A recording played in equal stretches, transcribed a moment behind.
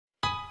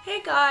Hey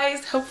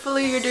guys,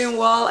 hopefully you're doing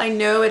well. I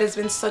know it has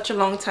been such a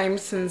long time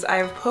since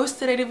I've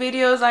posted any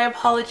videos. I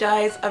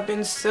apologize. I've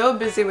been so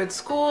busy with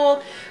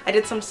school. I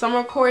did some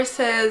summer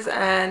courses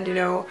and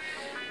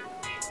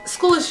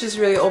school is just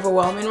really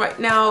overwhelming right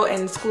now,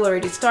 and school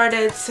already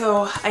started,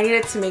 so I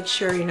needed to make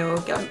sure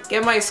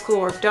get my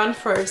schoolwork done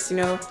first.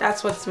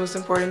 That's what's most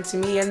important to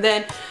me, and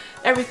then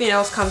everything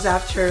else comes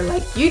after,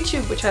 like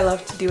YouTube, which I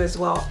love to do as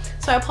well.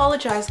 So I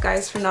apologize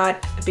guys for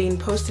not being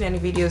posting any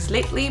videos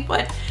lately,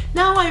 but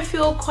now I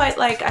feel quite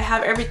like I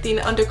have everything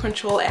under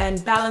control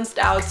and balanced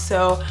out,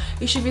 so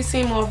you should be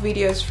seeing more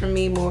videos from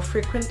me more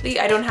frequently.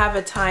 I don't have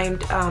a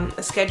timed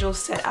a schedule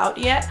set out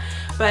yet,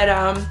 but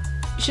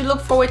you should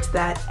look forward to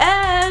that.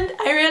 And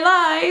I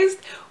realized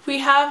we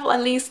have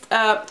at least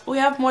we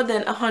have more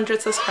than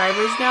 100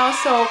 subscribers now,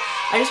 so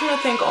I just want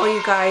to thank all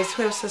you guys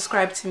who have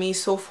subscribed to me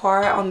so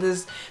far on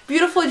this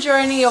beautiful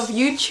journey of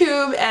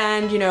YouTube,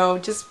 and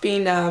just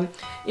being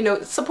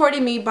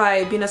supporting me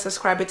by being a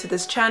subscriber to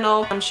this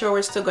channel. I'm sure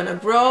we're still gonna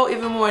grow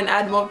even more and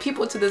add more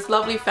people to this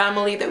lovely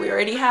family that we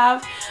already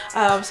have,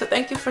 so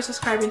thank you for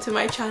subscribing to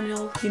my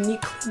channel,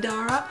 Uniquely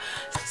Dara.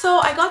 So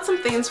I got some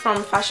things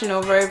from Fashion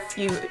Nova. If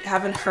you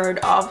haven't heard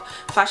of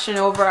Fashion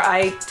Nova,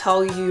 I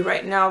tell you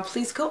right now,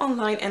 please go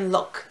online and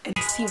look and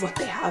see what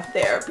they have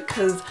there,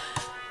 because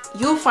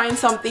you'll find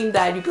something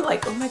that you'll be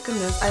like, oh my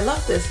goodness, I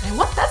love this, and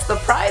what, that's the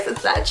price,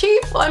 it's that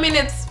cheap? Well, I mean,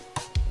 it's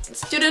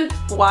student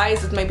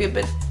wise, it might be a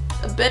bit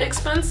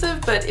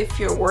expensive, but if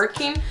you're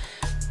working,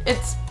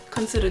 it's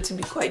considered to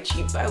be quite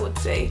cheap, I would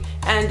say.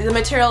 And the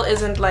material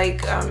isn't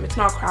like it's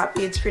not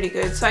crappy, it's pretty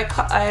good. So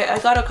I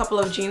got a couple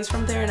of jeans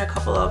from there and a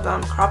couple of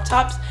crop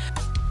tops,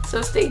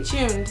 so stay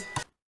tuned.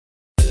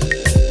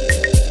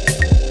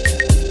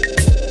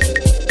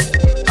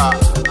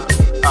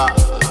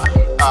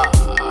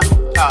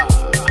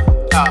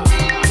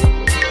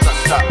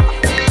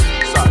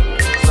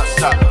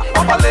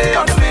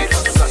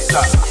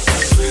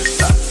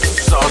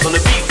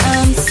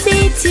 I'm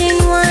sitting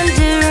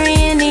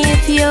wondering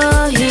if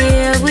you're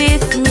here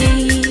with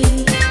me.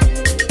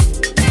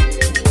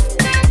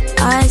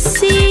 I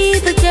see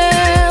the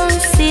girl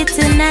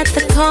sitting at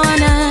the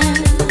corner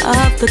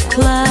of the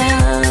club.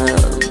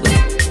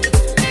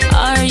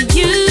 Are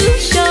you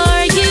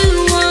sure you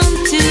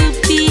want to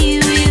be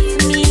with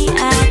me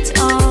at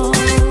all?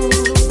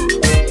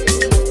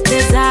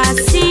 'Cause I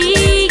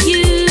see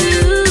you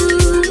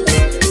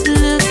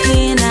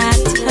looking at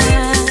her.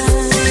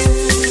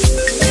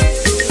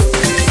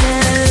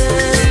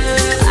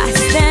 I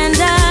stand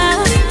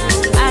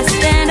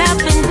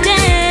up and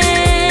dance,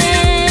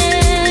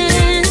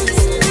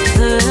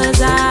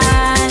 'cause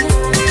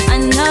I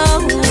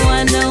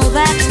know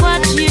that's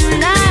what you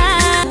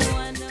like.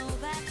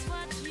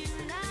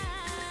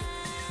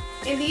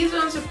 And these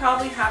ones would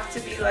probably have to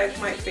be like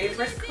my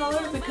favorite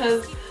color,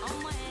 because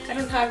I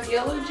don't have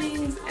yellow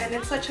jeans and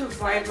it's such a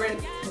vibrant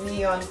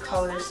neon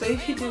color. So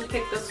if you do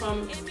pick this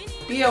one,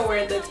 be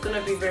aware that it's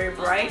gonna be very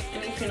bright,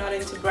 and if you're not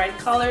into bright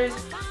colors,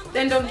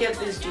 then don't get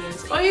these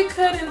jeans. Or you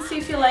could and see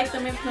if you like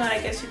them. If not, I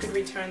guess you could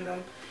return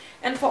them.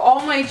 And for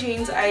all my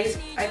jeans, I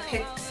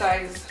picked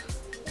size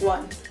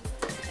 1,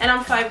 and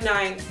I'm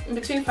 5'9", in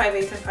between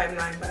 5'8" and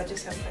 5'9", but I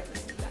just have 5'9".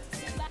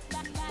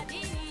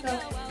 So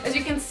as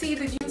you can see,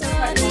 the jeans are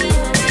quite long.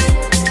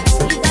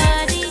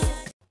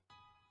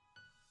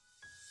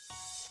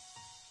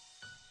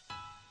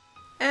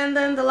 And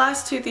then the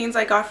last two things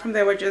I got from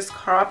there were just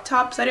crop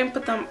tops. I didn't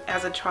put them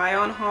as a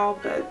try-on haul,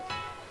 but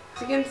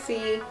as you can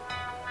see,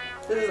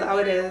 this is how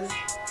it is.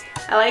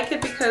 I like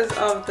it because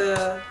of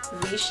the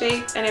V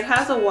shape, and it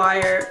has a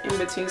wire in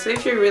between, so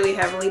if you're really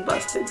heavily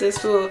busted,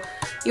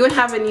 you won't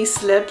have any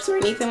slips or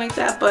anything like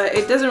that, but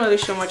it doesn't really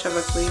show much of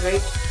a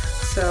cleavage.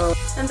 So,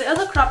 and the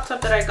other crop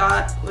top that I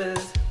got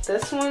was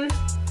this one.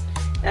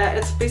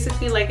 It's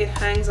basically like it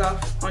hangs off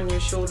on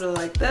your shoulder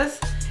like this.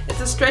 It's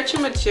a stretchy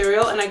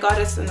material, and I got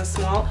it in a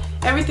small.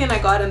 Everything I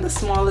got in the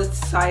smallest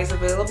size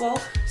available.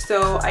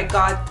 So I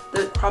got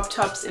the crop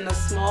tops in a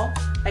small.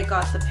 I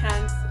got the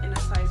pants in a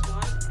size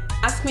 1.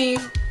 Ask me,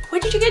 where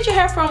did you get your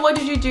hair from? What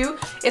did you do?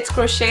 It's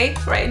crochet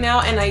right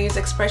now, and I use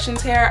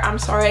Expressions hair. I'm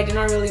sorry I did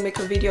not really make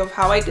a video of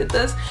how I did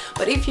this,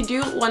 but if you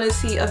do want to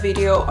see a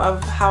video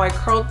of how I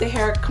curled the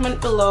hair, comment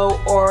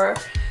below or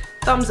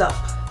thumbs up.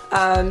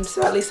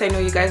 So at least I know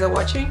you guys are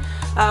watching.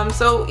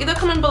 So either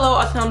comment below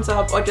or thumbs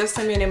up, or just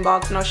send me an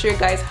inbox and I'll show you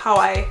guys how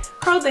I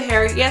curled the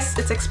hair. Yes,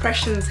 it's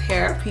Expressions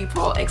hair,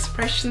 people,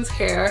 Expressions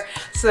hair.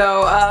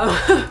 So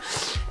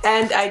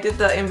and I did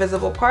the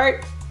invisible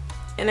part,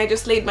 and I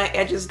just laid my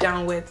edges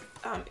down with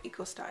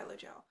Eco Styler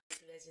gel.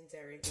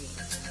 Legendary.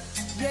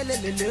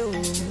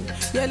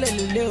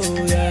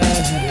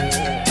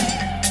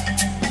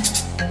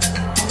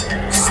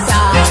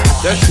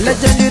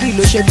 Legendary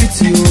lo ṣe bí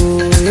ti o.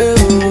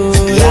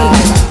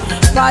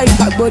 Báyìí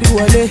kagbórí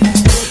wọlé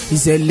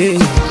ìṣẹ̀lẹ̀.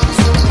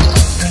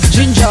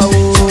 Ginger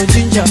oh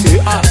ginger,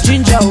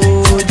 ginger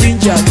oh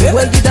ginger. The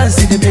way you dance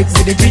it make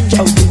me the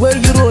ginger. The way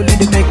you roll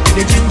it make me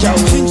the ginger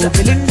oh.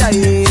 Belinda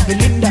yeah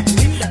Belinda.